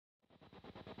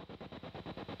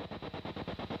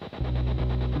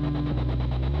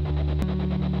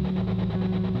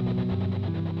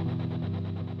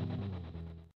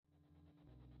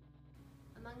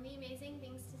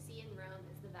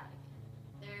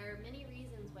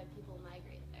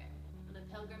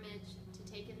pilgrimage, to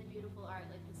take in the beautiful art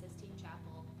like the Sistine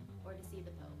Chapel, or to see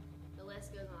the Pope. The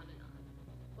list goes on and on.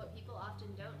 What people often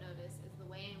don't notice is the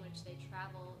way in which they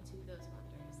travel to those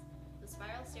wonders. The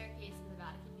spiral staircase in the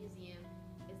Vatican Museum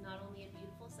is not only a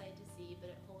beautiful sight to see, but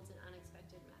it holds an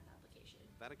unexpected math application.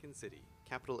 Vatican City,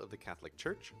 capital of the Catholic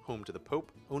Church, home to the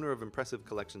Pope, owner of impressive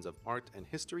collections of art and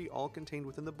history, all contained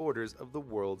within the borders of the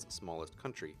world's smallest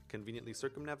country, conveniently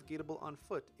circumnavigatable on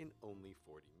foot in only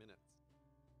 40 minutes.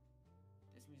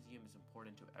 This museum is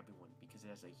important to everyone because it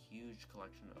has a huge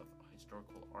collection of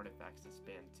historical artifacts that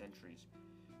span centuries.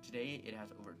 Today, it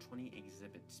has over 20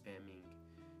 exhibits spanning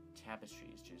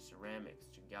tapestries to ceramics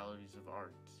to galleries of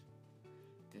art.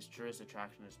 This tourist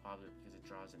attraction is popular because it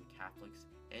draws in Catholics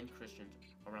and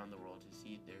Christians around the world to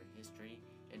see their history,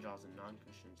 and draws in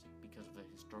non-Christians because of the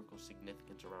historical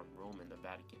significance around Rome and the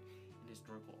Vatican and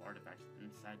historical artifacts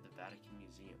inside the Vatican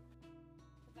Museum.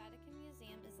 The Vatican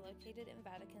Museum is located in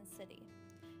Vatican City.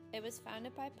 It was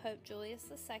founded by Pope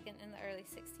Julius II in the early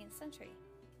 16th century.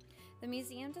 The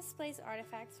museum displays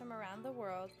artifacts from around the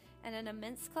world and an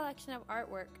immense collection of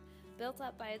artwork built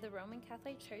up by the Roman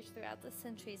Catholic Church throughout the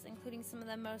centuries, including some of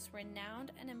the most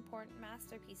renowned and important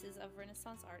masterpieces of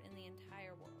Renaissance art in the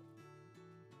entire world.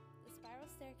 The spiral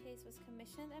staircase was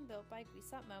commissioned and built by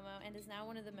Giuseppe Momo and is now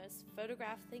one of the most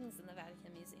photographed things in the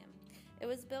Vatican Museum. It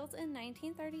was built in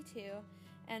 1932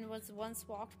 and was once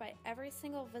walked by every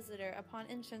single visitor upon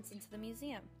entrance into the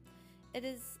museum. It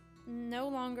is no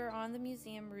longer on the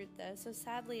museum route though, so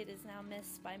sadly it is now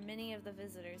missed by many of the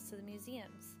visitors to the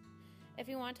museums. If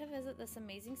you want to visit this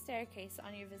amazing staircase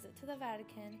on your visit to the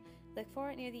Vatican, look for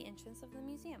it near the entrance of the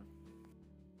museum.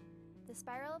 The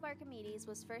spiral of Archimedes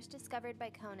was first discovered by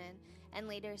Conan and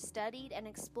later studied and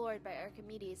explored by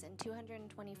Archimedes in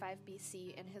 225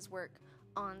 BC in his work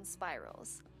On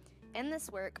Spirals. In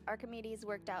this work, Archimedes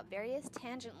worked out various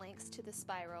tangent lengths to the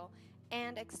spiral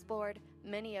and explored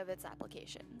many of its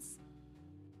applications.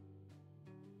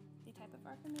 The type of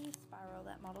Archimedes spiral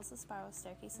that models the spiral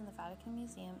staircase in the Vatican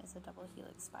Museum is a double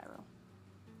helix spiral.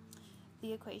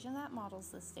 The equation that models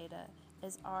this data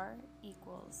is R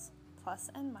equals plus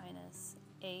and minus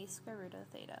a square root of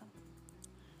theta.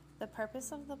 The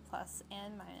purpose of the plus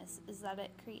and minus is that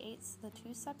it creates the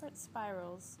two separate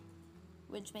spirals,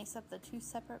 which makes up the two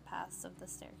separate paths of the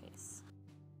staircase.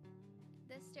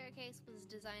 This staircase was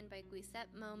designed by Giuseppe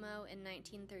Momo in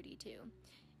 1932.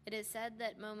 It is said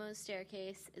that Momo's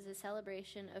staircase is a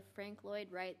celebration of Frank Lloyd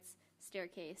Wright's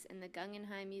staircase in the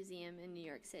Guggenheim Museum in New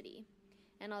York City.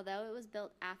 And although it was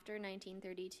built after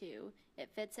 1932, it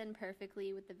fits in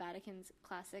perfectly with the Vatican's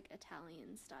classic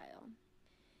Italian style.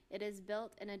 It is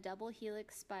built in a double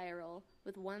helix spiral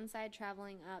with one side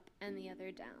traveling up and the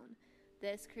other down.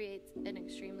 This creates an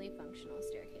extremely functional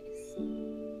staircase.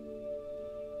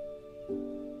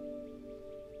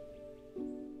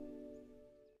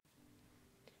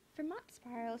 Vermont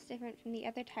spiral is different from the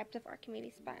other types of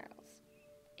Archimedes spirals.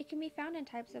 It can be found in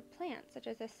types of plants such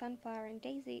as the sunflower and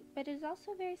daisy, but it is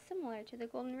also very similar to the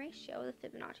golden ratio of the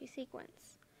Fibonacci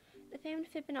sequence. The famed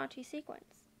Fibonacci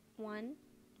sequence, 1,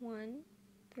 1,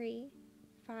 3,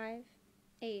 5,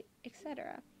 8,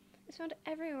 etc., is found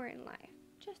everywhere in life,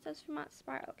 just as Vermont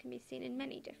spiral can be seen in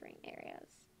many different areas.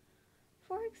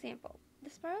 For example, the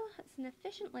spiral has an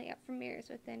efficient layout for mirrors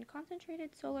within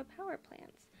concentrated solar power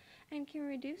plants and can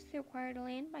reduce the required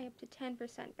land by up to 10%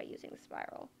 by using the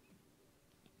spiral.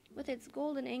 With its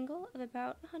golden angle of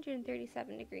about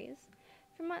 137 degrees,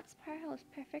 Vermont spiral is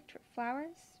perfect for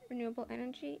flowers, renewable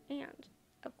energy, and,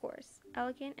 of course,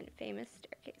 elegant and famous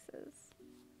staircases.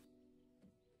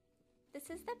 This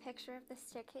is the picture of the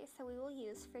staircase that we will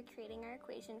use for creating our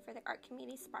equation for the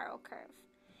Archimedes spiral curve.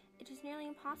 It is nearly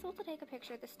impossible to take a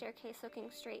picture of the staircase looking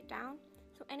straight down,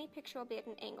 so any picture will be at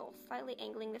an angle, slightly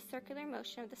angling the circular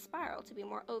motion of the spiral to be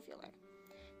more ovular.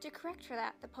 To correct for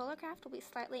that, the polar graph will be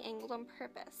slightly angled on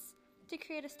purpose. To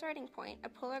create a starting point, a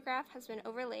polar graph has been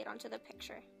overlaid onto the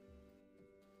picture.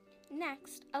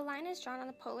 Next, a line is drawn on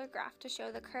the polar graph to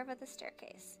show the curve of the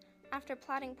staircase. After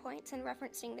plotting points and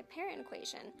referencing the parent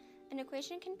equation, an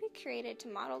equation can be created to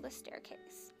model the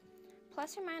staircase.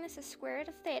 Plus or minus the square root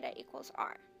of theta equals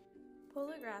r.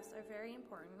 Polar graphs are very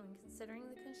important when considering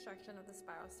the construction of the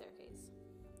spiral staircase.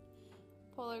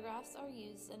 Polar graphs are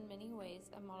used in many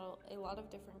ways and model a lot of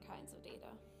different kinds of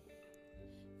data.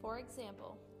 For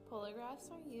example, polar graphs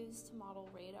are used to model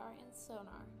radar and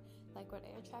sonar, like what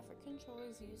air traffic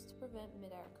controllers use to prevent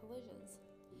mid-air collisions.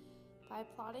 By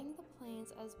plotting the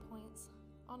planes as points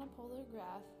on a polar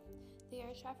graph, the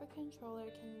air traffic controller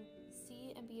can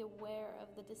see and be aware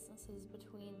of the distances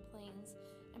between planes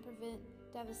and prevent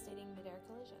devastating mid-air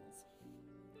collisions.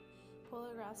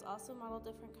 Polagraphs also model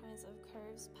different kinds of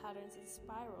curves, patterns, and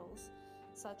spirals,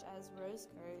 such as rose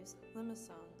curves,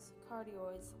 limosones,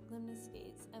 cardioids,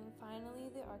 lemniscates, and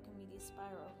finally the Archimedes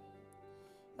Spiral.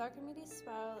 The Archimedes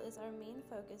Spiral is our main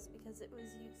focus because it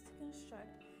was used to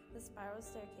construct the spiral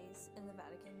staircase in the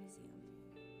Vatican Museum.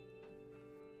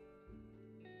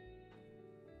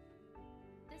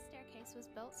 This staircase was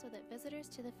built so that visitors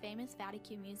to the famous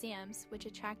Vatican Museums, which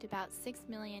attract about 6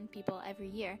 million people every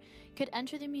year, could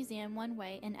enter the museum one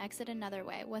way and exit another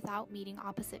way without meeting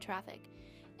opposite traffic.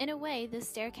 In a way, this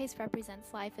staircase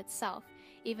represents life itself,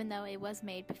 even though it was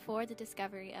made before the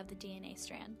discovery of the DNA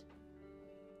strand.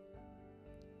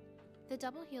 The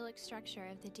double helix structure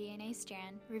of the DNA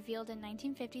strand, revealed in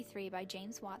 1953 by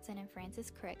James Watson and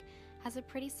Francis Crick, has a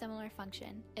pretty similar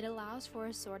function. It allows for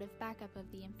a sort of backup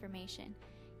of the information,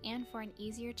 and for an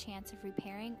easier chance of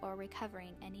repairing or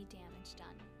recovering any damage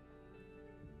done.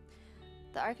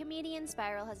 The Archimedean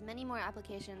spiral has many more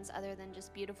applications other than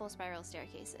just beautiful spiral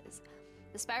staircases.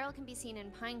 The spiral can be seen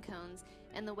in pine cones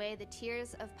and the way the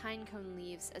tiers of pine cone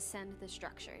leaves ascend the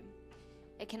structure.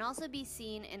 It can also be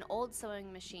seen in old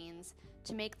sewing machines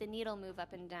to make the needle move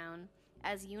up and down,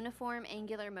 as uniform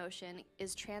angular motion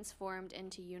is transformed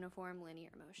into uniform linear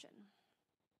motion.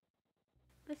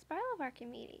 The spiral of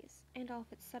Archimedes, and all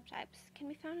of its subtypes, can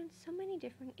be found in so many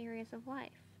different areas of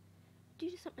life. Due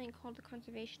to something called the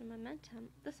conservation of momentum,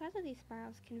 the size of these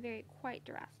spirals can vary quite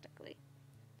drastically.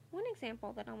 One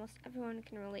example that almost everyone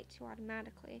can relate to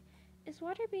automatically is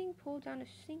water being pulled down a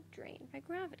sink drain by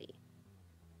gravity.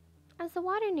 As the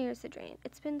water nears the drain,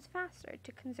 it spins faster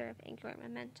to conserve angular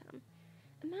momentum.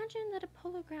 Imagine that a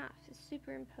polar graph is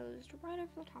superimposed right over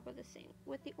the top of the sink,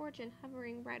 with the origin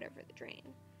hovering right over the drain.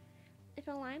 If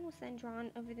a line was then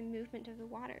drawn over the movement of the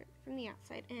water from the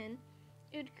outside in,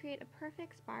 it would create a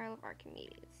perfect spiral of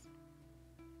Archimedes.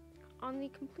 On the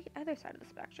complete other side of the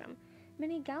spectrum,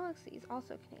 many galaxies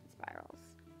also contain spirals.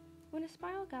 When a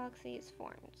spiral galaxy is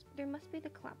formed, there must be the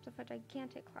collapse of a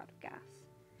gigantic cloud of gas.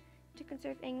 To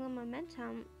conserve angular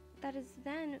momentum, that is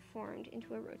then formed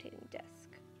into a rotating disk.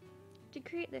 To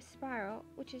create this spiral,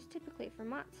 which is typically a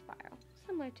Fermat spiral,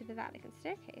 similar to the Vatican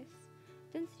staircase,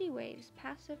 density waves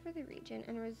pass over the region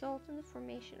and result in the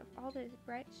formation of all those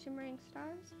bright shimmering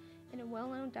stars in a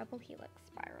well-known double helix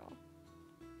spiral.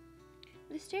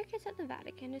 The staircase at the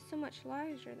Vatican is so much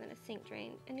larger than a sink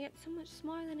drain and yet so much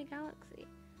smaller than a galaxy.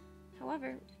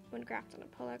 However, when graphed on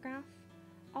a polar graph,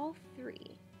 all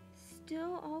three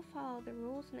still all follow the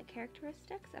rules and the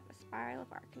characteristics of a spiral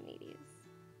of Archimedes.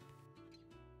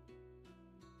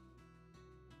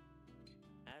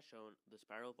 As shown, the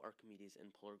spiral of Archimedes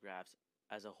and polar graphs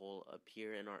as a whole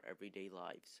appear in our everyday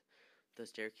lives. The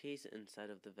staircase inside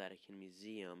of the Vatican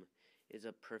Museum is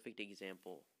a perfect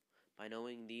example. By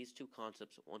knowing these two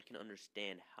concepts, one can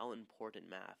understand how important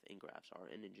math and graphs are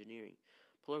in engineering.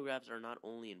 Polar graphs are not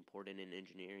only important in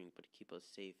engineering, but keep us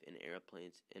safe in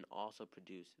airplanes and also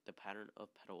produce the pattern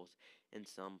of petals in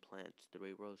some plants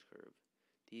through a rose curve.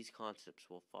 These concepts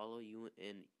will follow you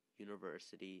in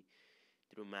university,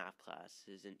 through math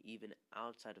classes, and even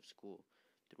outside of school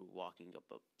through walking up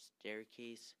a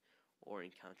staircase or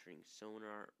encountering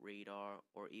sonar, radar,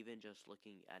 or even just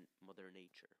looking at Mother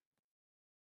Nature.